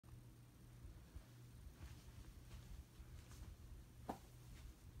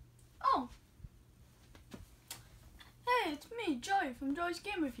it's me, Joey from Joey's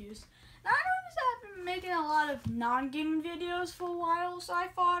Game Reviews. Now I noticed I've been making a lot of non-gaming videos for a while, so I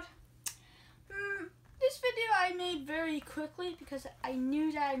thought, this video I made very quickly because I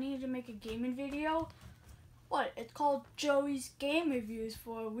knew that I needed to make a gaming video. It's called Joey's Game Reviews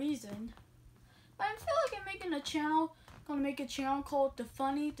for a reason. But I feel like I'm making a channel, gonna make a channel called The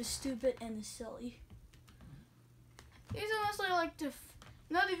Funny, The Stupid, and The Silly. These are mostly like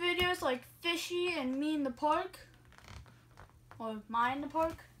another videos like Fishy and Me in the Park, or My in the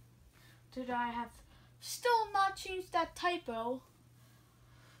Park. Did I have still not changed that typo?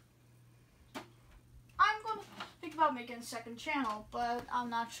 I'm gonna think about making a second channel, but I'm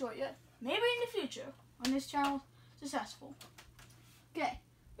not sure yet. Maybe in the future when this channel is successful. Okay,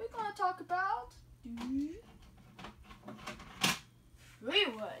 we're gonna talk about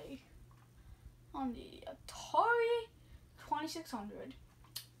Freeway on the Atari 2600.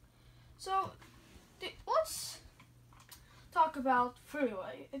 So let's talk about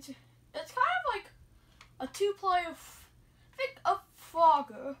Freeway. It's kind of like a two-player. Think of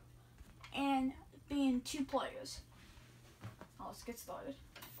Frogger and being two players. Oh, let's get started.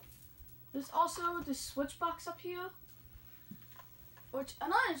 There's also the switch box up here. Which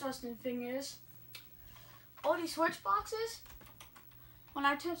another interesting thing is, all these switch boxes, when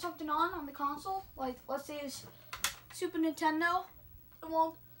I turn something on the console, like let's say it's Super Nintendo, it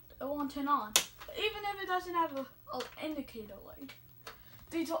won't turn on. But even if it doesn't have an indicator light,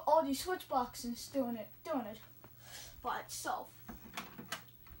 these are all these switch boxes doing it by itself.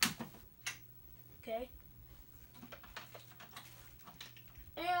 Okay.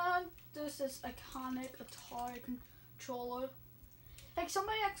 And there's this iconic Atari controller. Like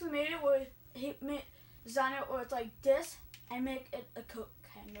somebody actually made it where he designed it where it's like this and make it a Coke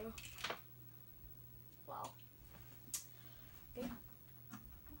hanger. Wow. Okay.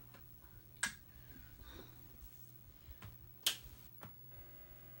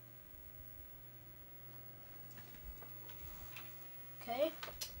 Okay.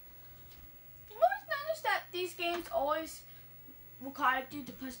 I've always noticed that these games always require you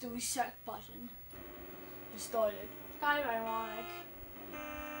to push the reset button to start it. Kind of ironic.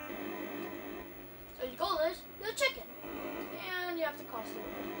 So you go this, the chicken, and you have to cross the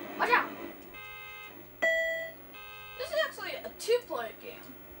road. Watch out! This is actually a two-player game.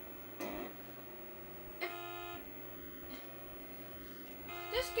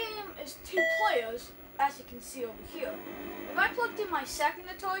 This game is two players, as you can see over here. If I plugged in my second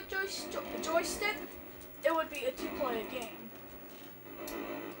Atari joystick, it would be a two-player game.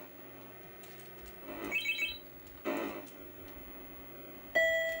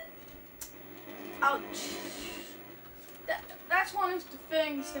 Ouch. That's one of the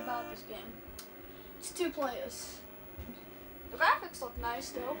things about this game. It's two players. The graphics look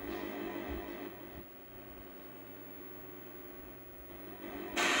nice though.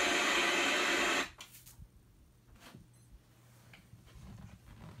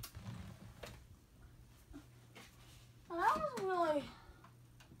 Well, that wasn't really...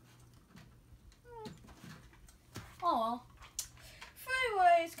 Oh well.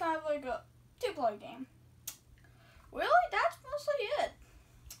 Freeway is kind of like a two-player game. Really? That's mostly it.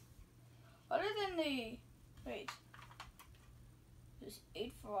 Other than the... Wait. There's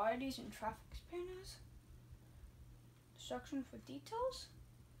 8 varieties in traffic spanners. Instruction for details?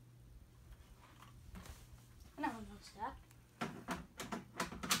 I never noticed that.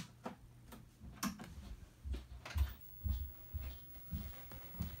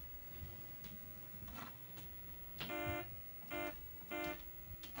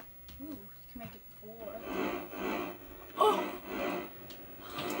 Make it 4. Oh!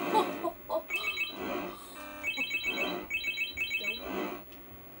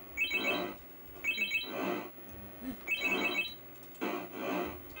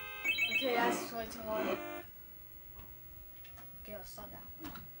 Okay, that's way too hard. Okay, I'll stop that.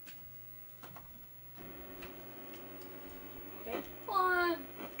 Okay, 1,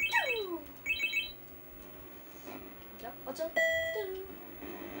 2. What's up? 2.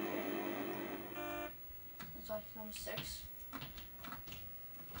 Sorry, number 6.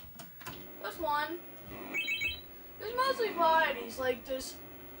 There's 1. There's mostly varieties, like there's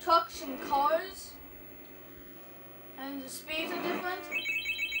trucks and cars, and the speeds are different.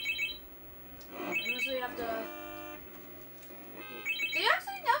 You usually have to... They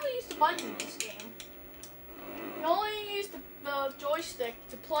actually never used the button in this game. You only use the joystick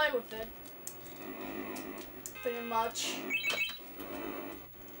to play with it, pretty much.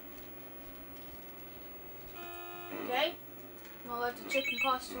 Okay, I'm gonna let the chicken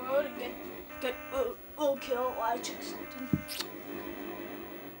cross the road and get roadkill while I check something.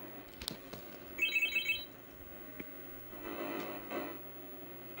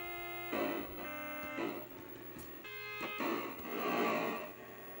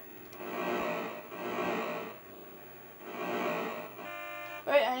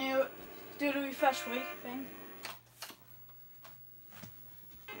 Wait, I need to do the refresh rate thing.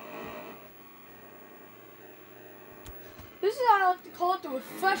 This is how I like to call it, the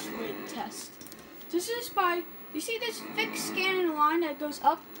refresh rate test. This is by, you see this thick scanning line that goes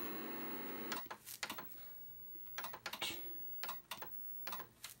up?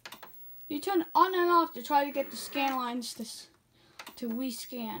 You turn it on and off to try to get the scan lines to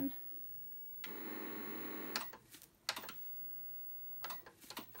rescan.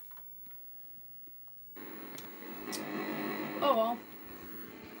 Oh well.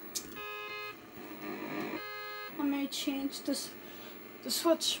 I may change the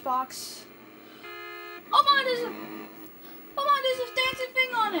switch box. Oh my, there's a dancing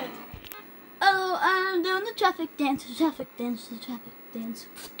thing on it. Oh, I'm doing the traffic dance, the traffic dance, the traffic dance.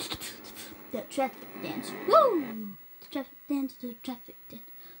 The traffic dance. Woo! The traffic dance, the traffic dance,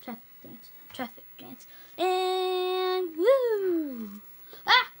 traffic dance, traffic dance. And woo!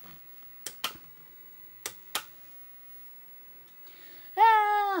 Ah!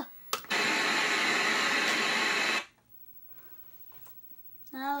 Ah!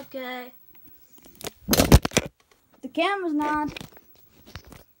 Okay. The camera's not.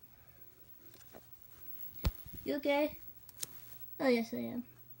 You okay? Oh yes, I am.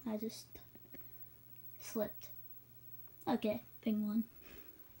 I just slipped. Okay, thing one.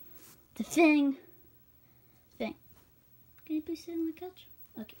 The thing. Can you please sit on the couch?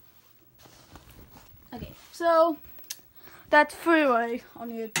 Okay. Okay, so that's Freeway on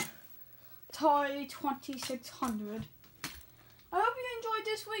the Atari 2600. I hope you enjoyed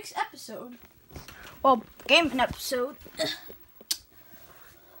this week's episode. Well, gaming episode.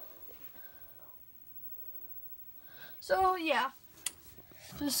 So yeah,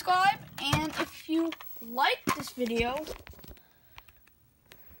 subscribe, and if you like this video,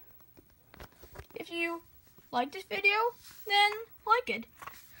 then like it.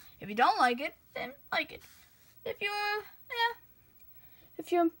 If you don't like it, then like it.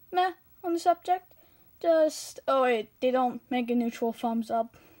 If you're meh on the subject, just, oh wait, they don't make a neutral thumbs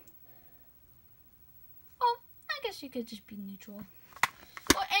up. Oh, I guess you could just be neutral.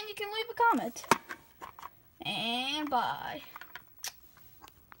 Oh, and you can leave a comment. And bye.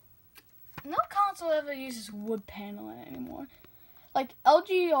 No console ever uses wood paneling anymore. Like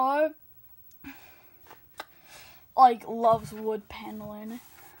LGR, like loves wood paneling.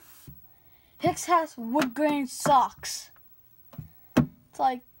 Hicks has wood grain socks. It's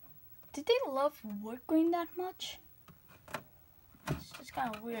like, did they love wood grain that much? It's just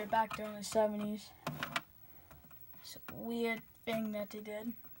kind of weird back during the 70s. It's a weird thing that they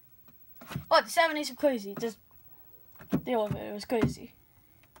did. What, the 70s were crazy. Just deal with it. It was crazy.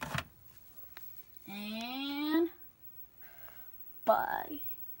 And bye.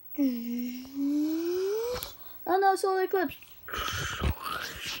 Oh no, solar eclipse.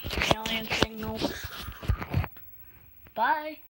 Alien signal. Bye.